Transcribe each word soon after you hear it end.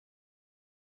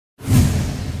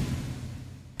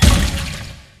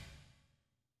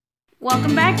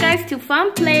Welcome back, guys, to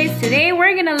Fun Plays. Today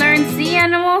we're gonna learn sea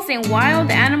animals and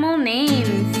wild animal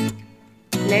names.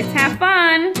 Let's have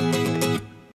fun.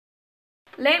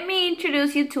 Let me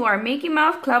introduce you to our Mickey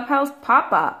Mouse Clubhouse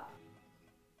pop-up.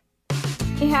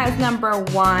 It has number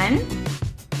 1,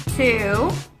 2,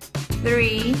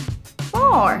 3,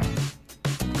 4.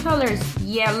 Colors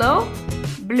yellow,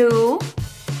 blue,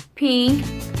 pink,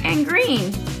 and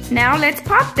green. Now let's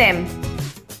pop them.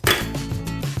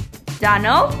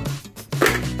 Donald,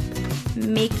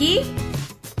 Mickey,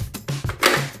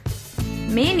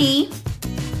 Minnie,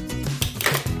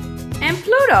 and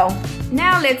Pluto.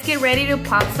 Now let's get ready to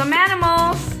pop some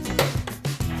animals.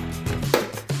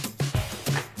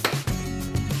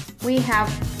 We have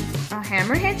a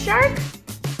hammerhead shark,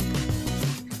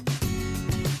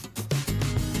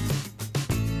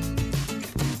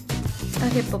 a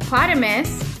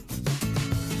hippopotamus,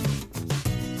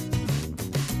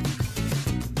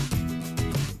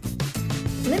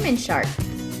 lemon shark,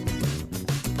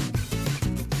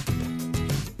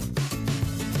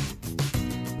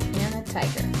 and a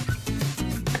tiger.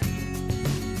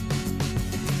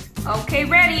 Okay,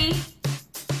 ready?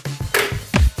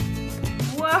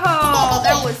 Whoa,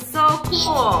 that was so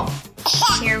cool.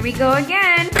 Here we go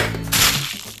again.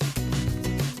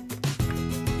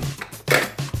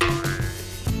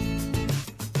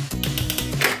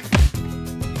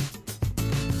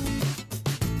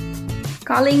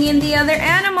 Calling in the other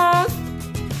animals.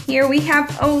 Here we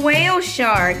have a whale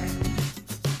shark,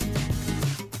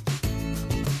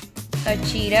 a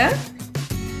cheetah,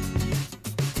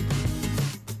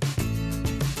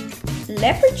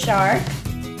 leopard shark,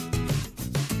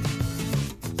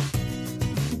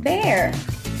 bear.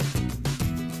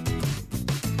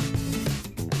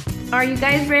 Are you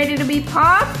guys ready to be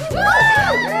popped?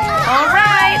 All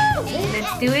right,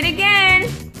 let's do it again.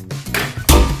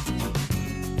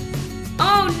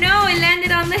 Oh no, it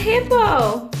landed on the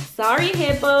hippo. Sorry,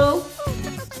 hippo.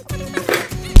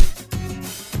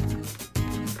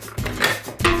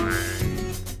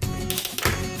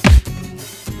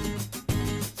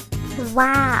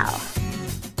 Wow.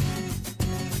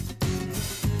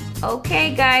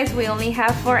 Okay, guys, we only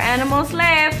have 4 animals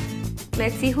left.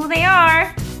 Let's see who they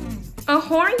are. A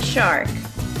horn shark,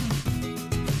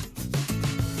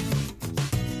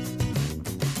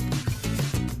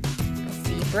 a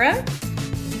zebra,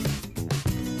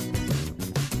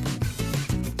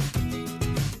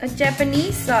 a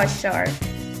Japanese sawshark,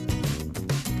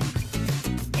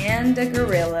 and a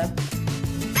gorilla.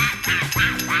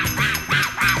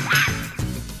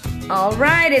 All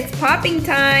right, it's popping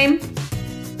time.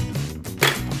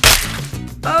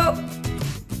 Oh,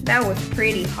 that was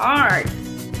pretty hard.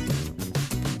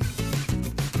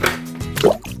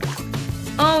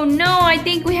 Oh no, I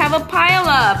think we have a pile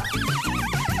up.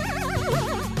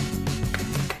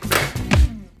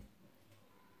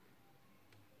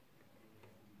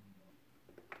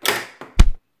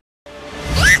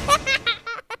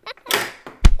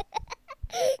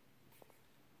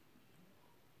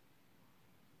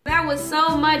 That was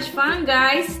so much fun,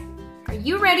 guys. Are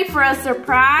you ready for a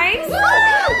surprise?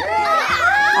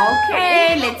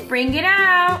 Okay, let's bring it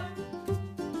out.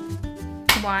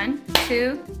 1,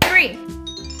 2, 3.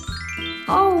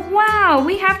 Oh wow,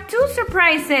 we have 2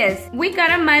 surprises. We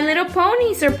got a My Little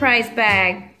Pony surprise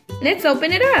bag. Let's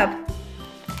open it up.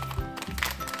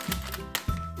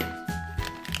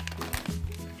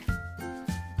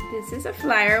 This is a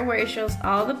flyer where it shows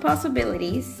all the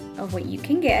possibilities of what you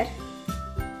can get.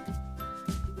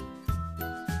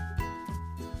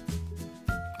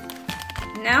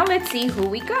 Now let's see who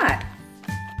we got.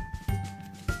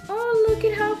 Oh, look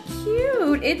at how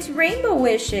cute. It's Rainbow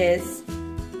Wishes.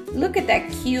 Look at that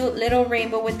cute little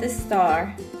rainbow with the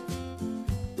star.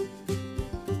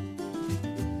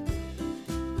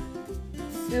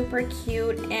 Super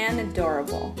cute and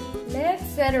adorable. Let's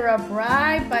set her up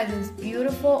right by this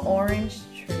beautiful orange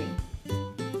tree.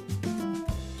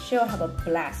 She'll have a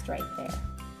blast right there.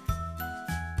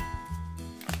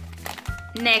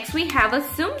 Next, we have a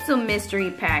Tsum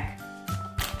mystery pack.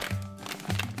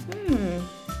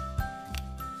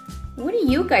 What do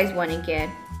you guys want to get?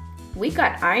 We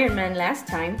got Iron Man last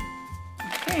time.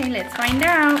 Okay, let's find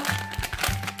out.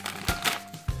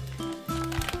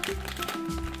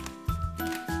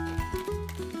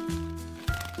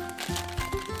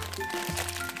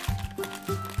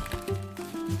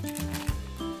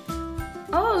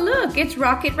 Oh, look, it's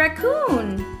Rocket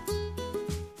Raccoon.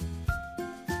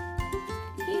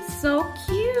 He's so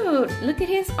cute. Look at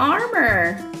his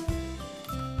armor.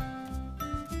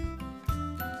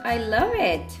 I love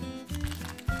it.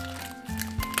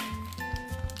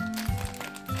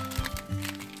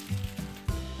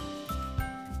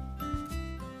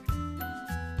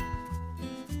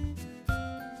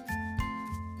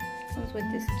 comes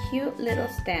with this cute little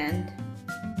stand.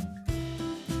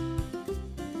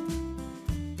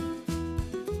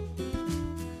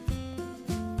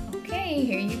 Okay,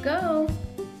 here you go.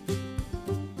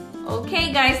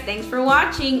 Okay guys, thanks for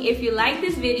watching. If you like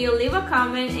this video, leave a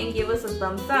comment and give us a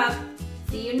thumbs up.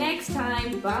 See you next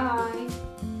time. Bye.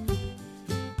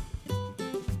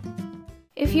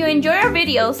 If you enjoy our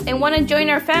videos and want to join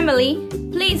our family,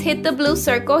 please hit the blue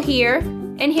circle here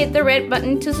and hit the red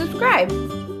button to subscribe.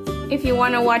 If you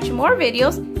want to watch more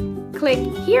videos, click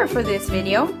here for this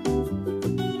video.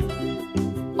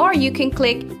 Or you can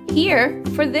click here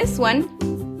for this one,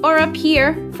 or up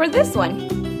here for this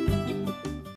one.